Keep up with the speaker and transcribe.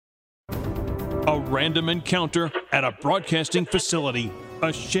A random encounter at a broadcasting facility.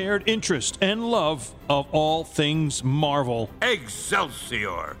 A shared interest and love of all things Marvel.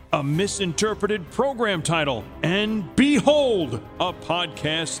 Excelsior! A misinterpreted program title. And behold, a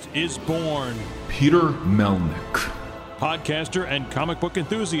podcast is born. Peter Melnick. Podcaster and comic book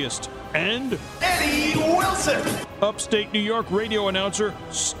enthusiast. And Eddie Wilson! Upstate New York radio announcer,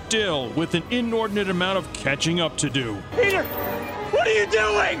 still with an inordinate amount of catching up to do. Peter, what are you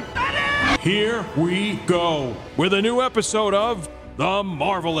doing? Eddie! Here we go with a new episode of The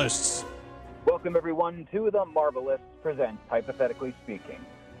Marvelists. Welcome, everyone, to The Marvelists presents Hypothetically Speaking.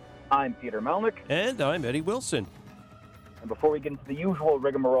 I'm Peter Melnick. And I'm Eddie Wilson. And before we get into the usual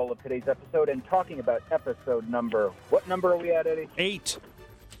rigmarole of today's episode and talking about episode number... What number are we at, Eddie? 8.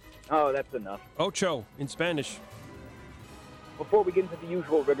 Oh, that's enough. Ocho in Spanish. Before we get into the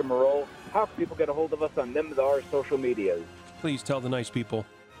usual rigmarole, how can people get a hold of us on them our social medias? Please tell the nice people.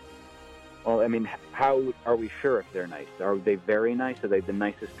 Well, I mean, how are we sure if they're nice? Are they very nice? Are they the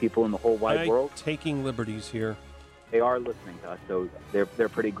nicest people in the whole wide world? Taking liberties here. They are listening to us, so they're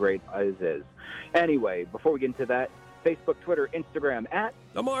pretty great as is. Anyway, before we get into that, Facebook, Twitter, Instagram at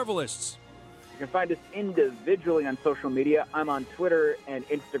The Marvelists. You can find us individually on social media. I'm on Twitter and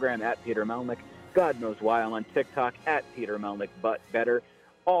Instagram at Peter Melnick. God knows why I'm on TikTok at Peter Melnick, but better.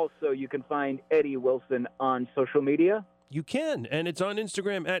 Also, you can find Eddie Wilson on social media. You can, and it's on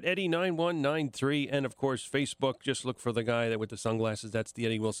Instagram at Eddie9193, and of course, Facebook. Just look for the guy with the sunglasses. That's the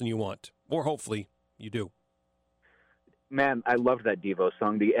Eddie Wilson you want, or hopefully you do. Man, I loved that Devo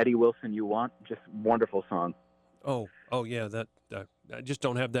song, the Eddie Wilson You Want. Just wonderful song. Oh yeah, that I just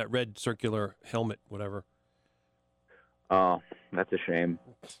don't have that red circular helmet, whatever. Oh, that's a shame.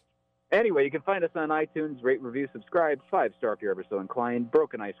 Anyway, you can find us on iTunes, rate, review, subscribe, 5-star if you're ever so inclined,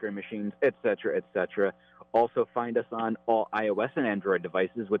 Broken Ice Cream Machines, etc., etc. Also find us on all iOS and Android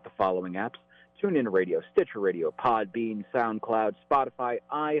devices with the following apps: TuneIn Radio, Stitcher Radio, Podbean, SoundCloud, Spotify,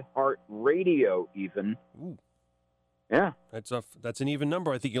 iHeartRadio even. Ooh. Yeah. That's an even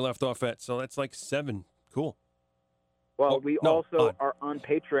number I think you left off at, so that's like 7. Cool. Well, we also are on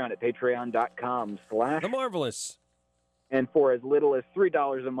Patreon at patreon.com/ The Marvelous. And for as little as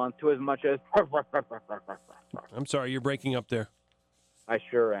 $3 a month to as much as... I'm sorry, you're breaking up there. I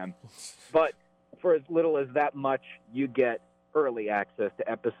sure am. But for as little as that much, you get early access to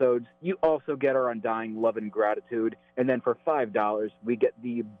episodes. You also get our undying love and gratitude. And then for $5, we get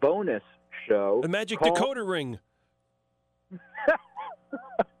the bonus show. The Magic called... Decoder Ring.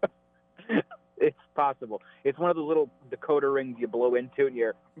 It's possible. It's one of the little decoder rings you blow into and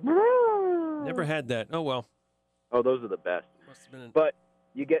you're... Never had that. Oh, well. Oh, those are the best. Been But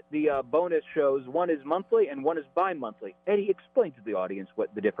you get the bonus shows. One is monthly and one is bi-monthly. Eddie, explain to the audience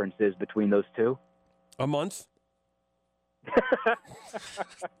what the difference is between those two. A month?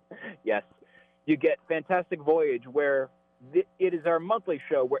 Yes. You get Fantastic Voyage, where it is our monthly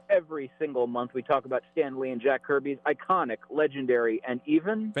show where every single month we talk about Stan Lee and Jack Kirby's iconic, legendary, and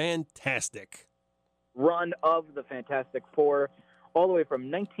even... fantastic run of the Fantastic Four, all the way from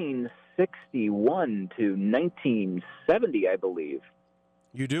 1961 to 1970, I believe.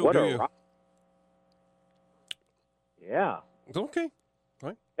 You do? What do a you? rock. Yeah. Okay.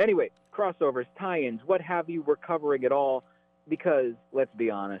 Right. Anyway, crossovers, tie-ins, what have you, we're covering it all because, let's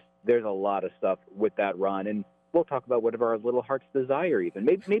be honest, there's a lot of stuff with that run, and we'll talk about whatever our little hearts desire even.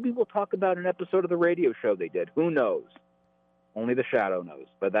 Maybe we'll talk about an episode of the radio show they did. Who knows? Only the shadow knows,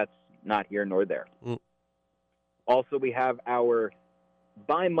 but that's not here nor there. Also, we have our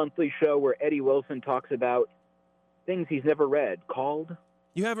bi-monthly show where Eddie Wilson talks about things he's never read called...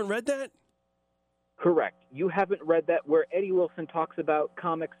 You haven't read that? Correct. You haven't read that, where Eddie Wilson talks about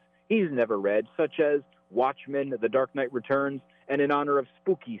comics he's never read, such as Watchmen, The Dark Knight Returns, and in honor of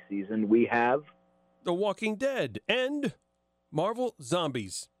spooky season, we have... The Walking Dead and Marvel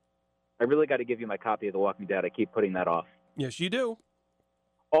Zombies. I really got to give you my copy of The Walking Dead. I keep putting that off. Yes, you do.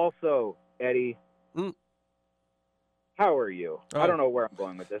 Also, Eddie, how are you? Oh. I don't know where I'm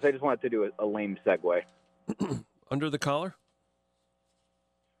going with this. I just wanted to do a lame segue. Under the collar?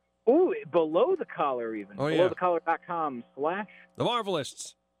 Ooh, below the collar even. Oh, yeah. BelowTheCollar.com/ The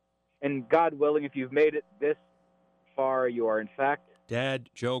Marvelists. And God willing, if you've made it this far, you are in fact... Dad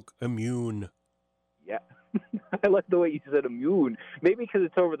joke immune. Yeah. I like the way you said immune. Maybe because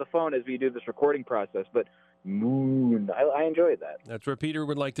it's over the phone as we do this recording process, but moon. I enjoy that. That's where Peter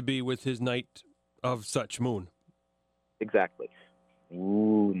would like to be with his night of such moon. Exactly.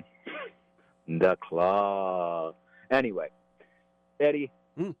 Moon. The claw. Anyway, Eddie,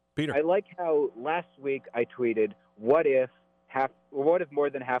 Peter. I like how last week I tweeted, what if what if more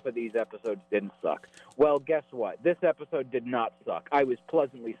than half of these episodes didn't suck? Well, guess what? This episode did not suck. I was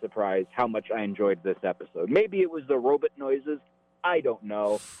pleasantly surprised how much I enjoyed this episode. Maybe it was the robot noises. I don't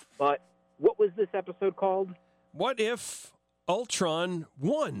know. But what was this episode called? What if Ultron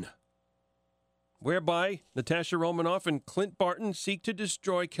won? Whereby Natasha Romanoff and Clint Barton seek to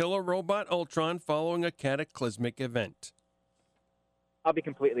destroy killer robot Ultron following a cataclysmic event. I'll be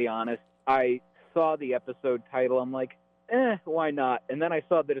completely honest. I saw the episode title. I'm like, why not? And then I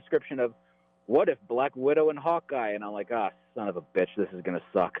saw the description of, what if Black Widow and Hawkeye? And I'm like, son of a bitch, this is going to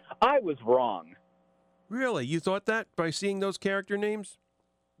suck. I was wrong. Really? You thought that by seeing those character names?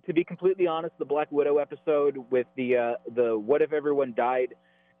 To be completely honest, the Black Widow episode with the what if everyone died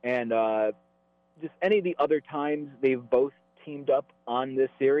and just any of the other times they've both teamed up on this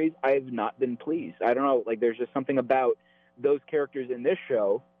series, I have not been pleased. I don't know. Like, there's just something about those characters in this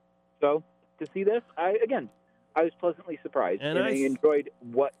show. So to see this, I was pleasantly surprised, and I enjoyed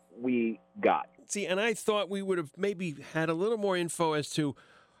what we got. See, and I thought we would have maybe had a little more info as to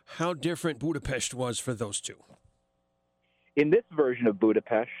how different Budapest was for those two. In this version of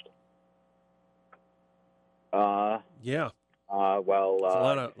Budapest, Aurora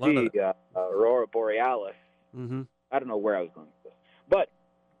Borealis. Mm-hmm. I don't know where I was going with this, but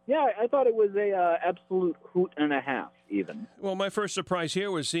yeah, I thought it was a absolute hoot and a half, even. Well, my first surprise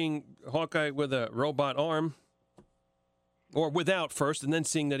here was seeing Hawkeye with a robot arm, or without first, and then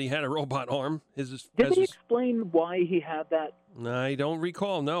seeing that he had a robot arm. Did he explain why he had that? I don't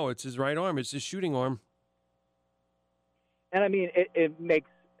recall. No, it's his right arm. It's his shooting arm. And I mean, it makes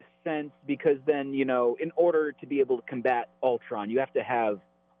sense because then, in order to be able to combat Ultron, you have to have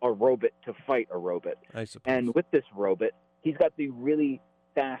a robot to fight a robot. I suppose. And with this robot, he's got the really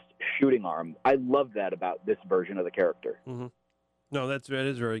fast shooting arm. I love that about this version of the character. Mm-hmm. No, that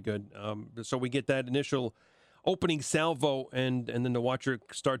is very good. So we get that initial opening salvo, and then the watcher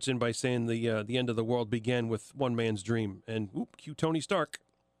starts in by saying the end of the world began with one man's dream, and cue Tony Stark.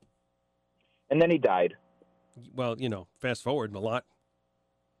 And then he died. Well, fast forward a lot.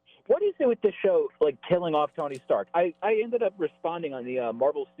 What is it with this show, like, killing off Tony Stark? I ended up responding on the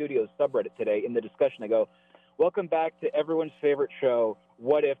Marvel Studios subreddit today in the discussion. I go, welcome back to everyone's favorite show,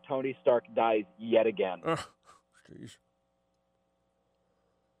 What If Tony Stark Dies Yet Again? Jeez.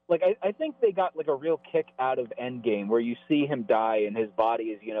 Like, I think they got, like, a real kick out of Endgame, where you see him die and his body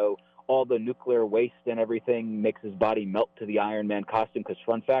is, all the nuclear waste and everything makes his body melt to the Iron Man costume. Because,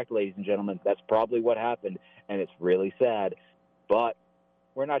 fun fact, ladies and gentlemen, that's probably what happened, and it's really sad. But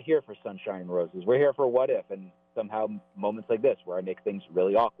we're not here for sunshine and roses. We're here for What If, and somehow moments like this where I make things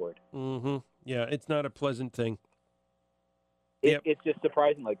really awkward. Mm-hmm. Yeah, it's not a pleasant thing. It's just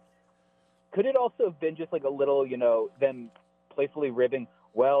surprising. Like, could it also have been just like a little, them playfully ribbing,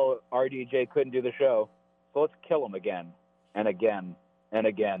 well, RDJ couldn't do the show, so let's kill him again and again and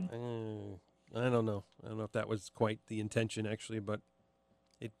again. I don't know. I don't know if that was quite the intention, actually, but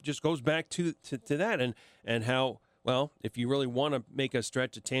it just goes back to that and how, well, if you really want to make a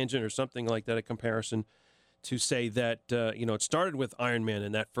stretch, a tangent or something like that, a comparison, to say that, it started with Iron Man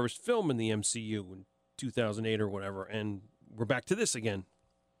in that first film in the MCU in 2008 or whatever, and we're back to this again.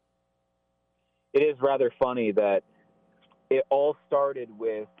 It is rather funny that it all started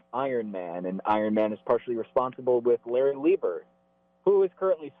with Iron Man, and Iron Man is partially responsible with Larry Lieber, who is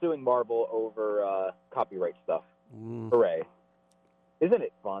currently suing Marvel over copyright stuff. Hooray. Isn't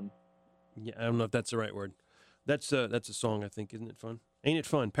it fun? Yeah, I don't know if that's the right word. That's a song, I think. Isn't it fun? Ain't it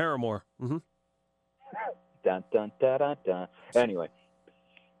fun? Paramore. Mm-hmm. Dun, dun, dun, dun, dun. Anyway.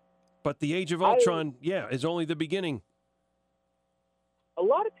 But the Age of Ultron, is only the beginning. A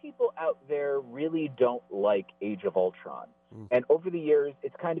lot of people out there really don't like Age of Ultron. And over the years,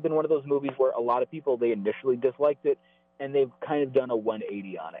 it's kind of been one of those movies where a lot of people, they initially disliked it, and they've kind of done a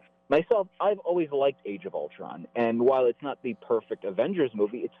 180 on it. Myself, I've always liked Age of Ultron, and while it's not the perfect Avengers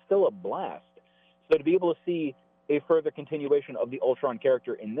movie, it's still a blast. So to be able to see a further continuation of the Ultron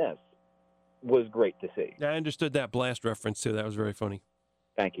character in this was great to see. I understood that blast reference, too. That was very funny.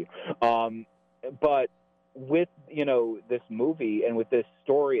 Thank you. But with, this movie and with this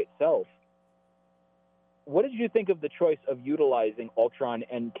story itself, what did you think of the choice of utilizing Ultron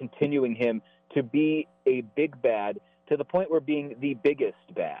and continuing him to be a big bad to the point where being the biggest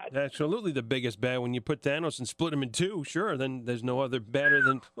bad? Absolutely the biggest bad. When you put Thanos and split him in two, sure, then there's no other badder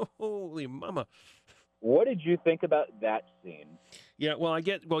than, holy mama. What did you think about that scene? Yeah, well,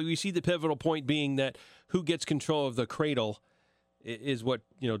 you see the pivotal point being that who gets control of the cradle is what,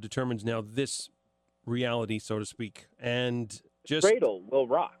 determines now this reality, so to speak. And just cradle will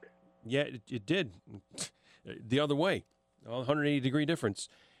rock. Yeah, it did. The other way, 180-degree difference.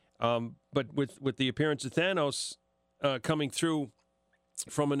 But with the appearance of Thanos coming through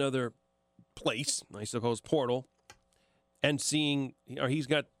from another place, I suppose, portal, and seeing, he's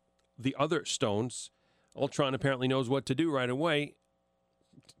got the other stones. Ultron apparently knows what to do right away.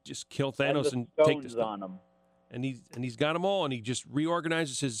 Just kill Thanos and take the stone on him. And he's got them all, and he just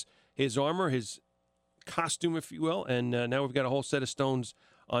reorganizes his armor, his costume, if you will, and now we've got a whole set of stones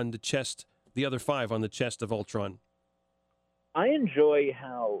on the chest, the other 5 on the chest of Ultron. I enjoy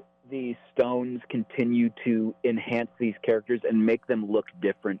how these stones continue to enhance these characters and make them look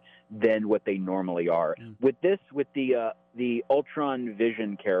different than what they normally are. With the Ultron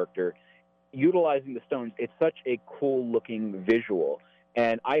Vision character, utilizing the stones, it's such a cool-looking visual.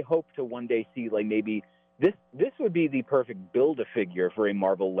 And I hope to one day see, like, maybe this would be the perfect Build-A-Figure for a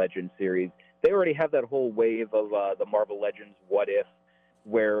Marvel Legends series. They already have that whole wave of the Marvel Legends What If,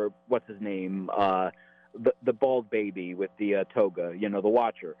 where, what's his name, the bald baby with the toga, the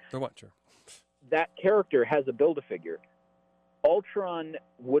Watcher. The Watcher. That character has a Build-A-Figure. Ultron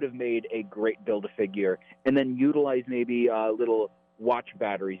would have made a great Build-A-Figure, and then utilize maybe little watch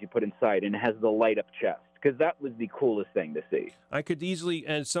batteries you put inside, and it has the light-up chest, because that was the coolest thing to see. I could easily,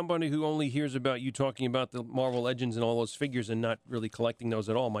 as somebody who only hears about you talking about the Marvel Legends and all those figures and not really collecting those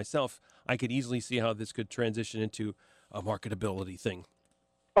at all myself, I could easily see how this could transition into a marketability thing.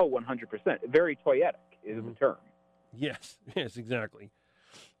 Oh, 100%. Very toyetic is the term. Yes, exactly.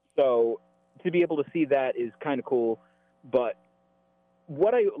 So to be able to see that is kind of cool. But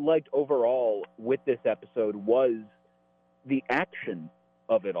what I liked overall with this episode was the action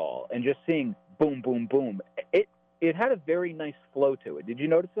of it all, and just seeing boom, boom, boom. It had a very nice flow to it. Did you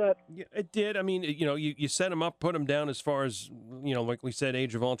notice that? Yeah, it did. I mean, you set him up, put him down as far as, like we said,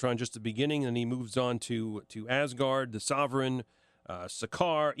 Age of Ultron, just the beginning, and he moves on to Asgard, the Sovereign,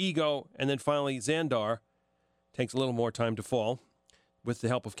 Sakaar, Ego, and then finally Xandar. Takes a little more time to fall with the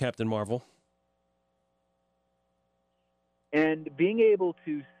help of Captain Marvel. And being able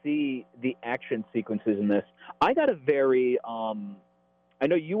to see the action sequences in this, I got a very, I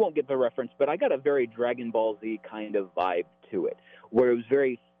know you won't get the reference, but I got a very Dragon Ball Z kind of vibe to it, where it was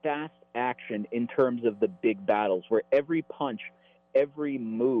very fast action in terms of the big battles, where every punch, every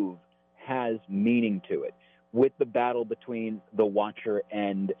move has meaning to it, with the battle between the Watcher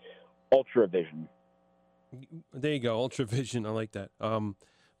and Ultra Vision. There you go, Ultra Vision. I like that.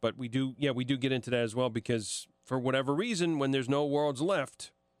 But we do get into that as well, because for whatever reason, when there's no worlds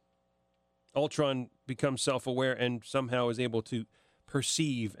left, Ultron becomes self-aware and somehow is able to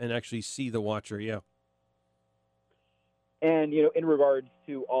perceive and actually see the Watcher. Yeah. And, in regards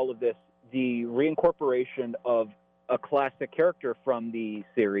to all of this, the reincorporation of a classic character from the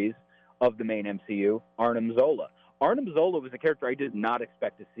series of the main MCU, Arnim Zola. Arnim Zola was a character I did not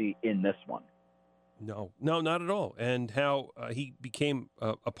expect to see in this one. No, not at all. And how he became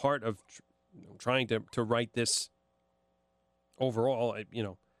a part of trying to write this overall,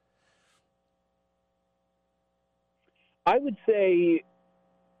 I would say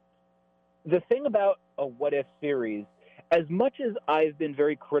the thing about a What If series, as much as I've been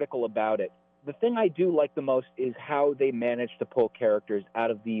very critical about it, the thing I do like the most is how they manage to pull characters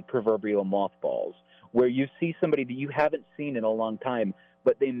out of the proverbial mothballs, where you see somebody that you haven't seen in a long time,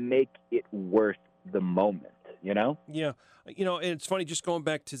 but they make it worth the moment, Yeah. It's funny, just going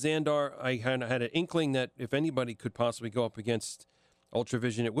back to Xandar, I kind of had an inkling that if anybody could possibly go up against Ultra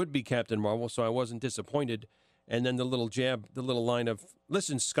Vision, it would be Captain Marvel, so I wasn't disappointed. And then the little jab, the little line of,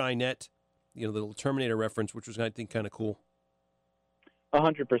 listen, Skynet, the little Terminator reference, which was, I think, kind of cool.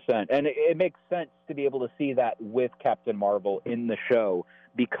 100%. And it makes sense to be able to see that with Captain Marvel in the show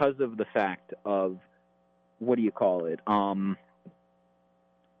because of the fact of, what do you call it?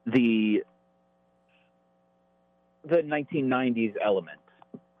 The 1990s element,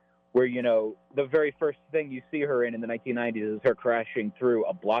 where, the very first thing you see her in the 1990s is her crashing through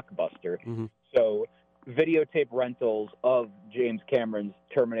a blockbuster. Mm-hmm. So videotape rentals of James Cameron's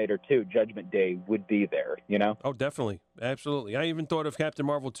Terminator 2 Judgment Day would be there, Oh, definitely. Absolutely. I even thought of Captain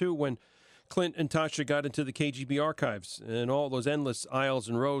Marvel, too, when Clint and Tasha got into the KGB archives and all those endless aisles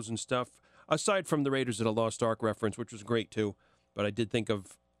and rows and stuff, aside from the Raiders of the Lost Ark reference, which was great, too. But I did think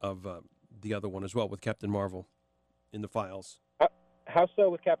of the other one as well with Captain Marvel in the files. How so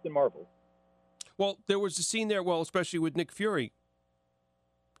with Captain Marvel? Well, there was a scene there, especially with Nick Fury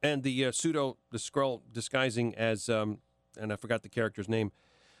and the Skrull disguising as, and I forgot the character's name,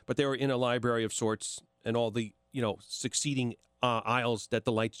 but they were in a library of sorts, and all the, succeeding aisles that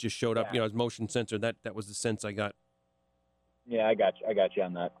the lights just showed up, as motion sensor. That was the sense I got. Yeah, I got you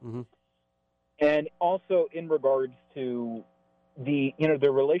on that. Mm-hmm. And also in regards to the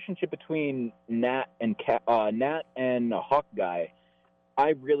relationship between Nat and Hawkeye, I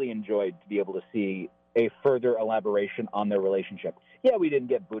really enjoyed to be able to see a further elaboration on their relationship. Yeah, we didn't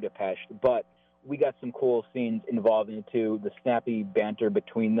get Budapest, but we got some cool scenes involving the two, the snappy banter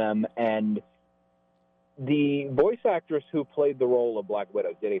between them, and the voice actress who played the role of Black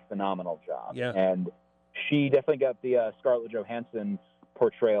Widow did a phenomenal job. Yeah. And she definitely got the Scarlett Johansson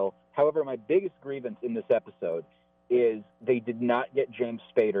portrayal. However, my biggest grievance in this episode is they did not get James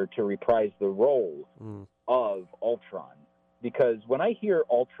Spader to reprise the role of Ultron. Because when I hear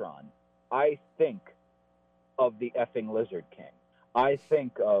Ultron, I think of the effing Lizard King. I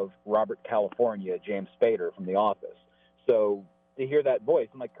think of Robert California, James Spader from The Office. So to hear that voice,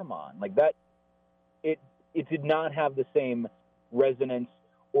 I'm like, come on. Like that, it did not have the same resonance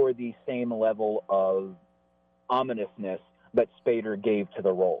or the same level of ominousness that Spader gave to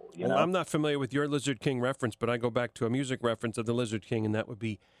the role. You know? I'm not familiar with your Lizard King reference, but I go back to a music reference of the Lizard King, and that would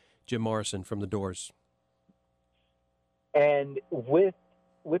be Jim Morrison from The Doors. And with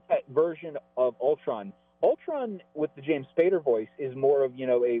that version of Ultron with the James Spader voice is more of,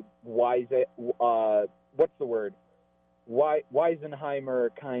 a Weisenheimer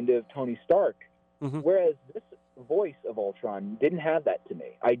kind of Tony Stark. Mm-hmm. Whereas this voice of Ultron didn't have that to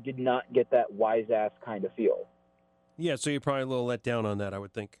me. I did not get that wise-ass kind of feel. Yeah, so you're probably a little let down on that, I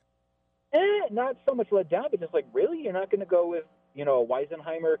would think. Not so much let down, but just like, really? You're not going to go with, a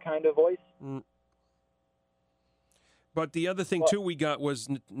Weisenheimer kind of voice? But the other thing, too, we got was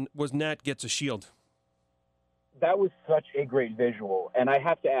Nat gets a shield. That was such a great visual. And I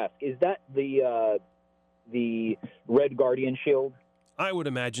have to ask, is that the Red Guardian shield? I would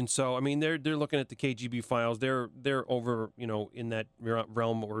imagine so. I mean, they're looking at the KGB files. They're over, in that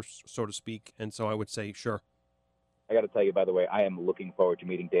realm, or so to speak. And so I would say, sure. I got to tell you, by the way, I am looking forward to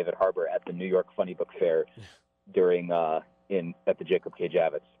meeting David Harbour at the New York Funny Book Fair during at the Jacob K.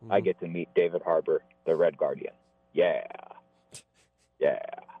 Javits. Mm-hmm. I get to meet David Harbour, the Red Guardian. Yeah.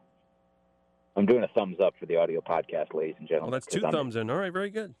 I'm doing a thumbs up for the audio podcast, ladies and gentlemen. Well, that's 2 thumbs in. All right, very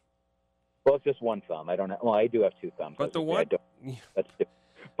good. Well, it's just 1 thumb. I don't know. Well, I do have 2 thumbs. But the one, that's different.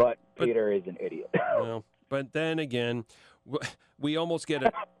 But Peter is an idiot. Well, but then again, we almost get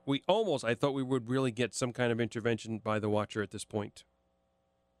it. I thought we would really get some kind of intervention by the Watcher at this point.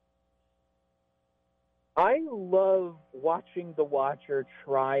 I love watching the Watcher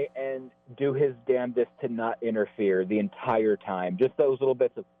try and do his damnedest to not interfere the entire time. Just those little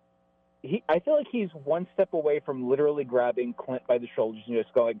bits of. I feel like he's one step away from literally grabbing Clint by the shoulders and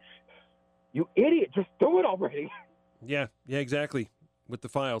just going, "You idiot! Just do it already." Yeah, exactly. With the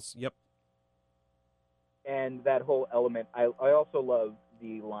files, yep. And that whole element, I also love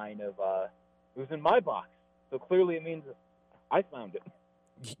the line of, "It was in my box, so clearly it means I found it."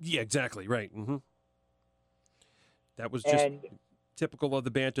 Yeah, exactly, right. Mm-hmm. That was just typical of the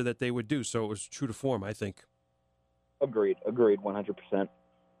banter that they would do, so it was true to form, I think. Agreed, 100%.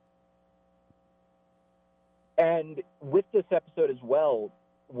 And with this episode as well,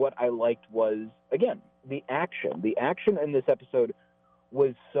 what I liked was, again, the action. The action in this episode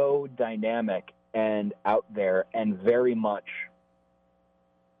was so dynamic and out there and very much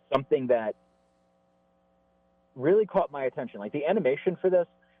something that really caught my attention. Like the animation for this,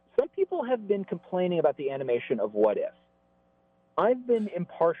 some people have been complaining about the animation of What If. I've been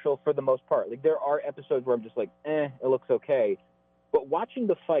impartial for the most part. Like there are episodes where I'm just like, it looks okay. But watching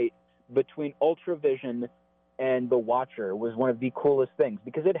the fight between Ultravision and the Watcher was one of the coolest things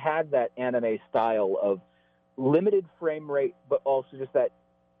because it had that anime style of limited frame rate, but also just that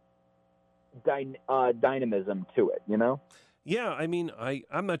dynamism to it, Yeah, I mean,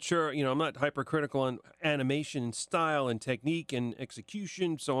 I'm not sure, I'm not hypercritical on animation and style and technique and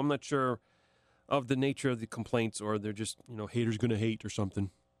execution, so I'm not sure of the nature of the complaints, or they're just, haters gonna hate or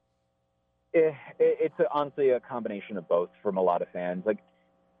something. It's honestly a combination of both from a lot of fans. Like,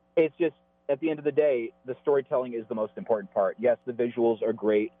 it's just, at the end of the day, the storytelling is the most important part. Yes, the visuals are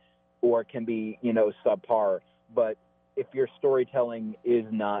great or can be, subpar, but if your storytelling is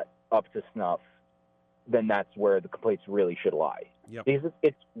not up to snuff, then that's where the complaints really should lie. Yep. Because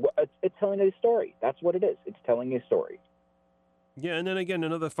it's telling a story. That's what it is. It's telling a story. Yeah, and then again,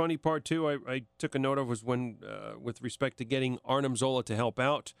 another funny part, too, I took a note of was when, with respect to getting Arnim Zola to help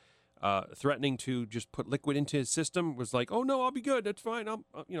out, threatening to just put liquid into his system, was like, oh, no, I'll be good. That's fine.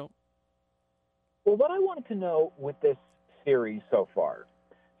 Well, what I wanted to know with this series so far,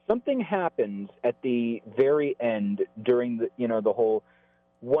 something happens at the very end during the whole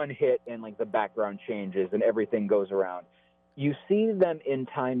one hit and like the background changes and everything goes around. You see them in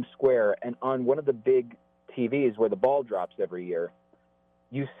Times Square, and on one of the big TVs where the ball drops every year,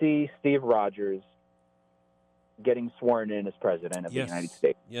 you see Steve Rogers getting sworn in as president of the United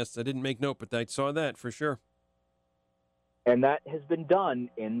States. Yes, I didn't make note, but I saw that for sure. And that has been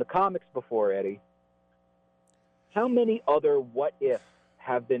done in the comics before, Eddie. how many other what ifs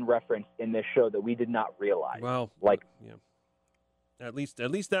have been referenced in this show that we did not realize? Well, like, yeah, at least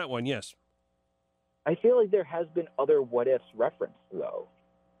that one, yes. I feel like there has been other what ifs referenced though.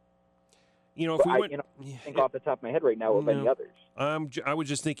 You know, if we went, think off the top of my head right now of any others. I was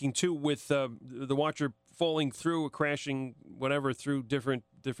just thinking too, with the Watcher falling through, crashing, whatever, through different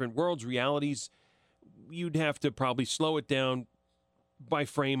worlds, realities. You'd have to probably slow it down by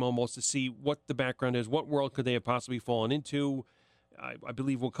frame almost to see what the background is. What world could they have possibly fallen into? I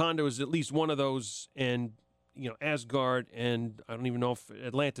believe Wakanda was at least one of those, and Asgard, and I don't even know if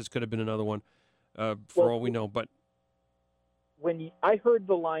Atlantis could have been another one, for all we know. But when I heard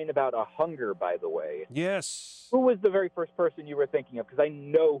the line about a hunger, by the way, yes, who was the very first person you were thinking of? Because I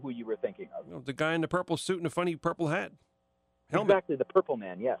know who you were thinking of. The guy in the purple suit and the funny purple hat. Helmet. Exactly, the Purple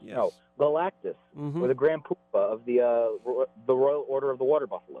Man. Yes. No, Galactus, Mm-hmm. or the Grand Poobah of the Royal Order of the Water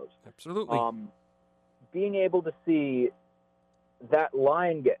Buffaloes. Absolutely. Being able to see that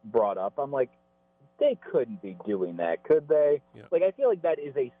line get brought up, I'm like, they couldn't be doing that, could they? Yeah. Like, I feel like that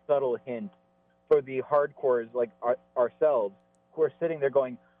is a subtle hint for the hardcores like ourselves who are sitting there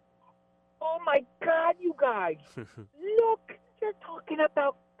going, "Oh my God, you guys! Look, they're talking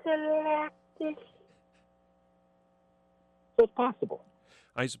about Galactus." So it's possible.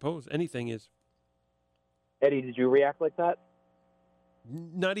 I suppose anything is. Eddie, did you react like that?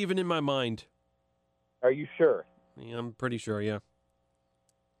 Not even in my mind. Are you sure? Yeah, I'm pretty sure, yeah.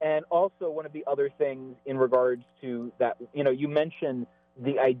 And also one of the other things in regards to that, you mentioned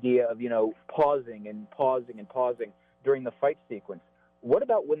the idea of, pausing and pausing and pausing during the fight sequence. What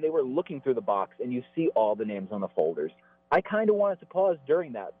about when they were looking through the box and you see all the names on the folders? I kind of wanted to pause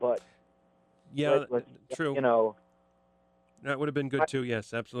during that, but... Yeah, let's, true. That would have been good too,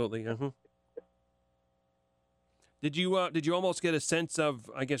 yes, absolutely. Uh-huh. Did you almost get a sense of,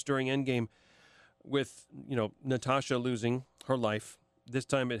 I guess, during Endgame, with, Natasha losing her life? This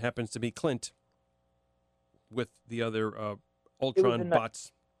time it happens to be Clint with the other Ultron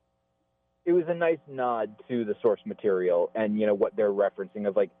bots. It was a nice nod to the source material and, what they're referencing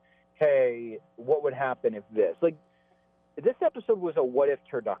of like, hey, what would happen if this? Like, this episode was a what if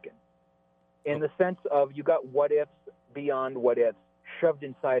turducken in the sense of you got what ifs beyond what ifs shoved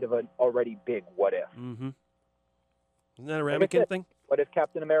inside of an already big what if. Mm-hmm. Isn't that a ramekin thing? What if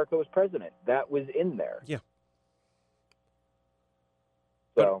Captain America was president? That was in there. Yeah.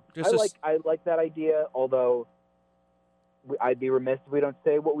 So I like that idea, although I'd be remiss if we don't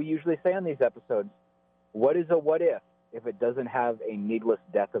say what we usually say on these episodes. What is a what if it doesn't have a needless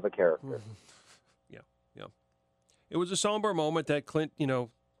death of a character? Yeah. It was a somber moment that Clint,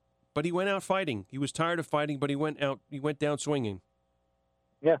 but he went out fighting. He was tired of fighting, but he went down swinging.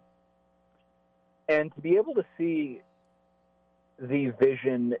 Yeah. And to be able to see the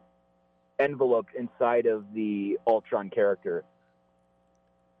Vision enveloped inside of the Ultron character,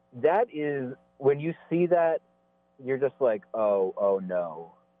 that is, when you see that, you're just like, oh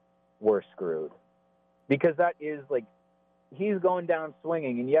no, we're screwed. Because that is like, he's going down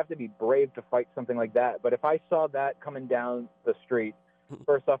swinging, and you have to be brave to fight something like that. But if I saw that coming down the street,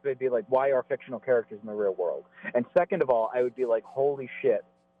 first off, it'd be like, why are fictional characters in the real world? And second of all, I would be like, holy shit,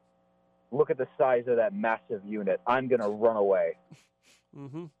 look at the size of that massive unit. I'm going to run away.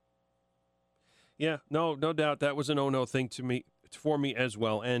 Mm-hmm. Yeah, no doubt. That was an oh-no thing for me as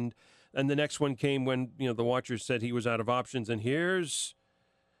well. And the next one came when, the Watcher said he was out of options. And here's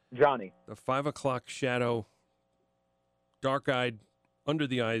Johnny, the 5 o'clock shadow, dark-eyed, under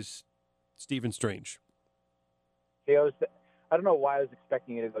the eyes, Stephen Strange. I don't know why I was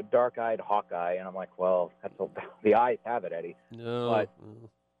expecting you to go dark-eyed Hawkeye, and I'm like, well, the eyes have it, Eddie. No.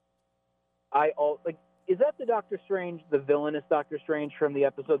 But is that the Doctor Strange, the villainous Doctor Strange from the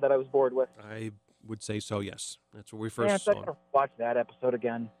episode that I was bored with? I would say so, yes. That's what we first saw. I gotta watch that episode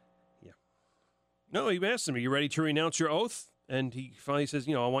again. Yeah. No, he asked him, are you ready to renounce your oath? And he finally says,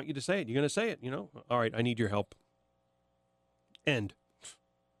 I want you to say it. You're going to say it, All right, I need your help. End.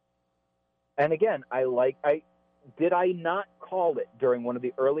 And again, did I not call it during one of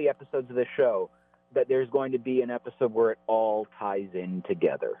the early episodes of this show that there's going to be an episode where it all ties in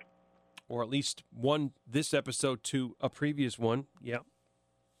together? Or at least this episode to a previous one. Yeah.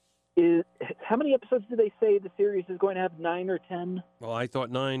 How many episodes do they say the series is going to have, 9 or 10? Well, I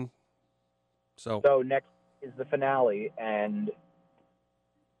thought 9. So next is the finale, and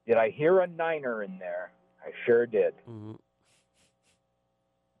did I hear a 9er in there? I sure did. Mm-hmm.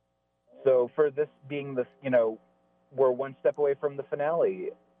 So for this being we're one step away from the finale,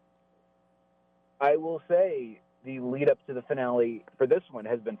 I will say the lead up to the finale for this one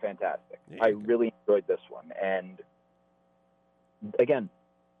has been fantastic. I really enjoyed this one. And again,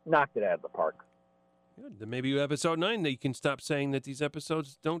 knocked it out of the park. Good. Then maybe episode 9, they can stop saying that these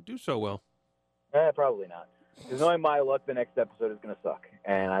episodes don't do so well. Probably not. Because knowing my luck, the next episode is going to suck,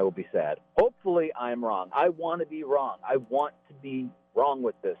 and I will be sad. Hopefully, I'm wrong. I want to be wrong. I want to be wrong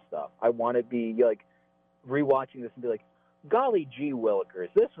with this stuff. I want to be, like, rewatching this and be like, golly gee willikers,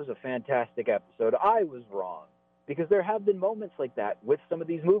 this was a fantastic episode. I was wrong. Because there have been moments like that with some of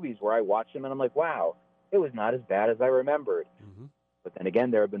these movies where I watch them and I'm like, wow, it was not as bad as I remembered. Mm-hmm. But then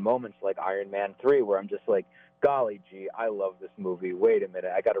again, there have been moments like Iron Man 3 where I'm just like, golly gee, I love this movie. Wait a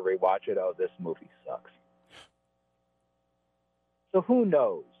minute, I got to rewatch it. Oh, this movie sucks. So who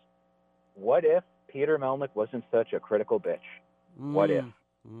knows? What if Peter Melnick wasn't such a critical bitch? What if?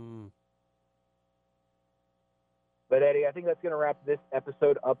 But Eddie, I think that's going to wrap this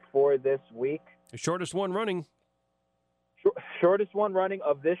episode up for this week. The shortest one running. Shortest one running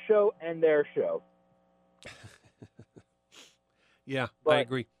of this show and their show. Yeah, but I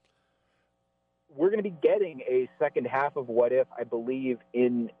agree. We're going to be getting a second half of What If, I believe,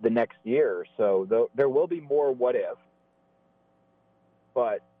 in the next year. So there will be more What If.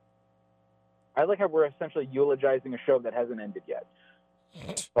 But I like how we're essentially eulogizing a show that hasn't ended yet.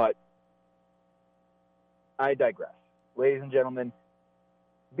 But I digress. Ladies and gentlemen,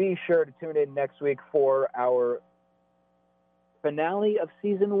 be sure to tune in next week for our finale of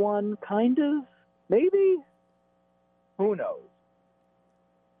season 1, kind of, maybe? Who knows?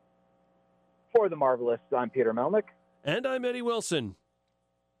 For The Marvelists, I'm Peter Melnick. And I'm Eddie Wilson.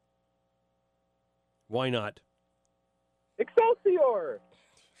 Why not? Excelsior!